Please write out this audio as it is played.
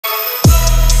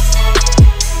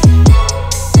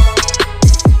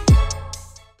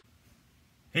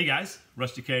Hey guys,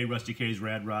 Rusty K's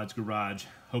Rad Rods Garage.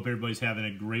 Hope everybody's having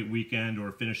a great weekend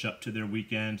or finish up to their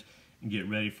weekend and get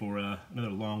ready for another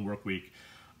long work week.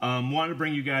 Wanted to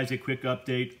bring you guys a quick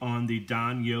update on the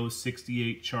Donn Yost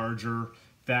 68 Charger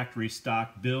factory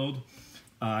stock build.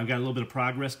 I've got a little bit of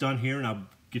progress done here and I'll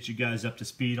get you guys up to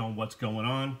speed on what's going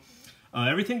on.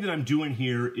 Everything that I'm doing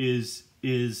here is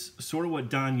sort of what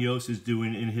Donn Yost is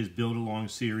doing in his Build Along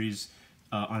series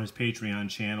on his Patreon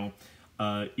channel.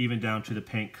 Even down to the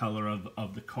paint color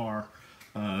of the car.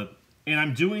 And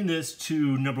I'm doing this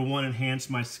to, number one, enhance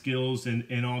my skills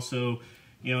and also,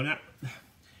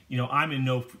 I'm in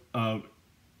no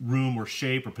room or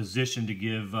shape or position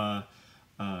to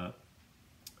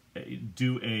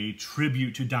do a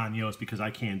tribute to Donn Yost because I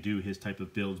can't do his type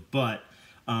of builds. But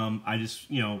I'm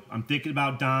thinking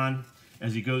about Donn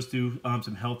as he goes through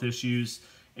some health issues,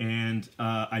 and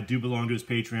I do belong to his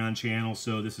Patreon channel,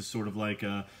 so this is sort of like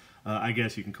a I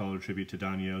guess you can call it a tribute to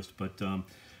Donn Yost, but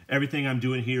everything I'm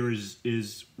doing here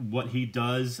is what he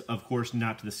does, of course,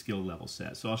 not to the skill level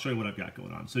set. So I'll show you what I've got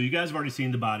going on. So you guys have already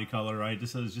seen the body color, right?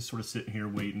 This is just sort of sitting here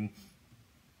waiting.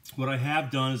 What I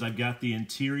have done is I've got the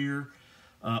interior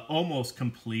almost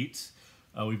complete.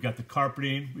 We've got the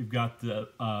carpeting, we've got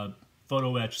the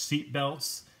photo etch seat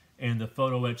belts, and the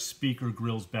photo etch speaker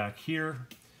grills back here.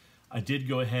 I did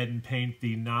go ahead and paint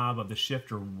the knob of the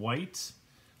shifter white.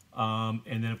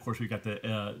 And then, of course, we got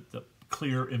the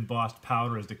clear embossed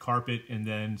powder as the carpet, and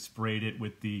then sprayed it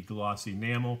with the glossy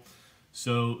enamel.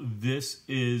 So this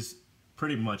is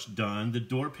pretty much done. The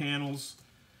door panels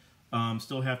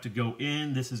still have to go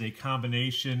in. This is a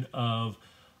combination of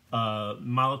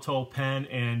Molotov pen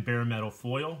and bare metal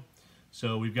foil.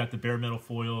 So we've got the bare metal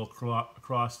foil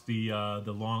across the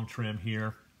long trim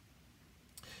here.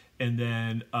 And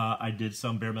then I did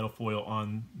some bare metal foil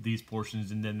on these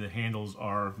portions, and then the handles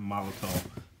are Molotov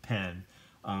pen.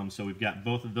 So we've got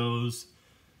both of those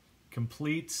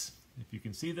complete. If you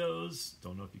can see those,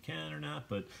 don't know if you can or not,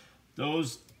 but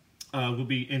those will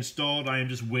be installed. I am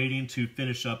just waiting to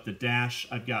finish up the dash.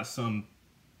 I've got some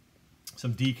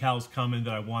decals coming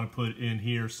that I want to put in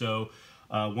here. So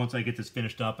once I get this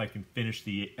finished up, I can finish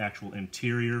the actual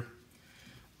interior.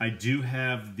 I do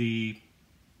have the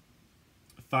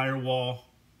firewall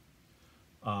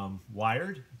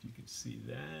wired, if you can see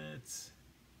that.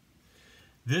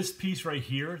 This piece right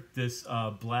here, this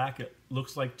black, it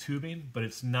looks like tubing, but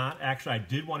it's not. Actually, I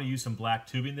did want to use some black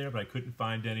tubing there, but I couldn't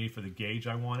find any for the gauge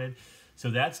I wanted.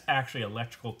 So that's actually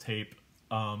electrical tape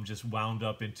just wound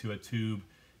up into a tube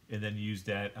and then used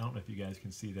that. I don't know if you guys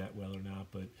can see that well or not,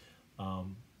 but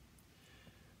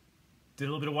did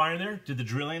a little bit of wiring there, did the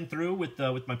drilling through with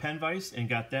my pen vise and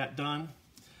got that done.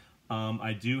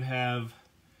 I do have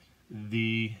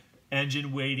the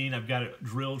engine waiting. I've got it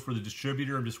drilled for the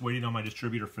distributor. I'm just waiting on my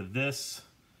distributor for this.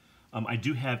 I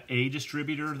do have a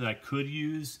distributor that I could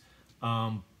use,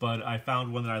 but I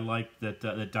found one that I liked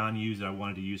that Donn used that I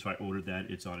wanted to use, so I ordered that.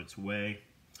 It's on its way.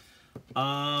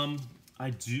 I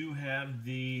do have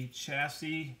the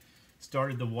chassis,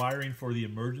 started the wiring for the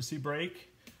emergency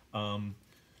brake,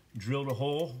 drilled a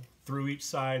hole through each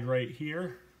side right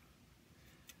here.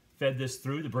 Fed this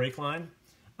through the brake line.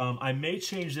 I may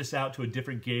change this out to a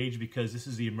different gauge because this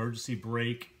is the emergency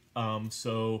brake,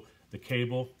 so the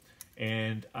cable,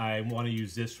 and I want to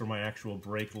use this for my actual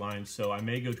brake line, so I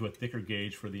may go to a thicker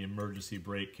gauge for the emergency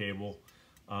brake cable.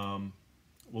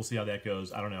 We'll see how that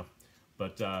goes. I don't know,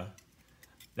 but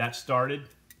that started.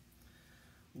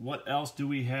 What else do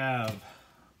we have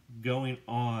going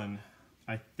on?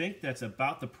 I think that's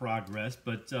about the progress,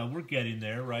 but we're getting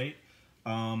there, right?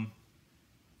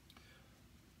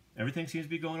 Everything seems to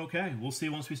be going okay. We'll see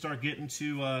once we start getting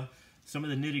to some of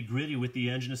the nitty-gritty with the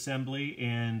engine assembly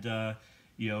and the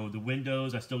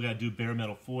windows. I still got to do bare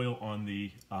metal foil on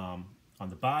the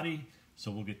body,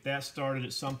 so we'll get that started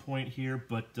at some point here.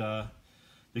 But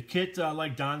the kit,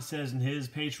 like Donn says in his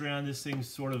Patreon, this thing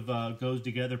sort of goes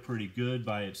together pretty good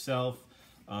by itself.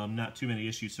 Not too many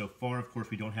issues so far. Of course,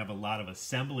 we don't have a lot of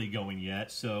assembly going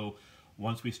yet, so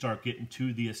once we start getting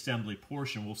to the assembly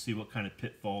portion, we'll see what kind of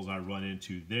pitfalls I run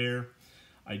into there.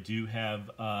 I do have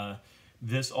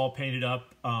this all painted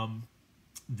up.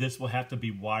 This will have to be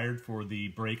wired for the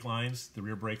brake lines, the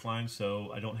rear brake lines,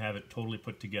 so I don't have it totally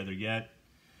put together yet.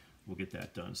 We'll get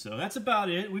that done. So that's about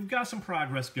it. We've got some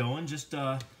progress going, just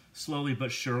slowly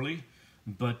but surely.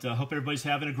 But hope everybody's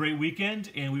having a great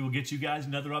weekend, and we will get you guys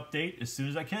another update as soon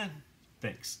as I can.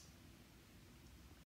 Thanks.